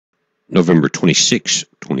November 26,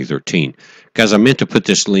 2013. Guys, I meant to put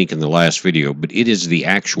this link in the last video, but it is the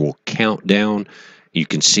actual countdown. You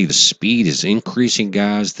can see the speed is increasing,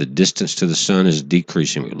 guys. The distance to the sun is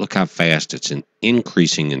decreasing. Look how fast it's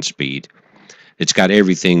increasing in speed. It's got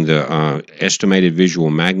everything. The estimated visual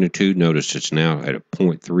magnitude, notice it's now at a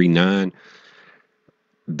 0.39.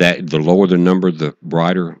 That the lower the number, the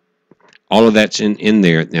brighter. All of that's in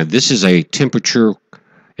there. Now, this is a temperature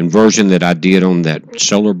inversion that I did on that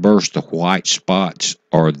solar burst. The white spots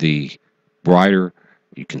are the brighter.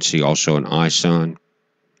 You can see also an Ison.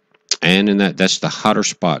 And in that's the hotter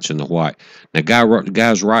spots in the white. Now,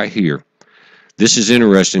 guys, right here, this is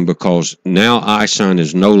interesting because now Ison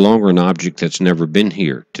is no longer an object that's never been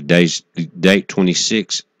here. Today's date,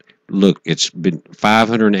 26. Look, it's been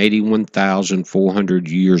 581,400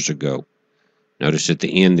 years ago. Notice at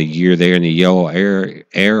the end, the year there in the yellow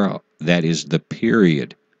arrow, that is the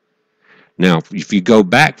period. Now, if you go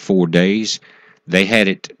back 4 days, they had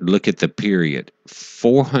it, look at the period,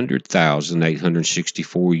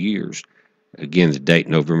 400,864 years. Again, the date,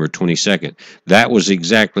 November 22nd. That was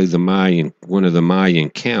exactly the Mayan, one of the Mayan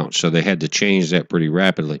counts, so they had to change that pretty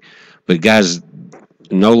rapidly. But guys,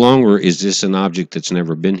 no longer is this an object that's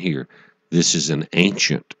never been here. This is an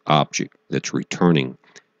ancient object that's returning.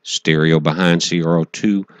 Stereo behind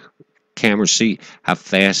CRO2. Camera, see how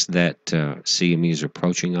fast that CME is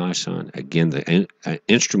approaching Ison. Again, the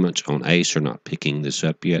instruments on ACE are not picking this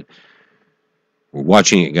up yet. We're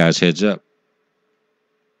watching it, guys. Heads up.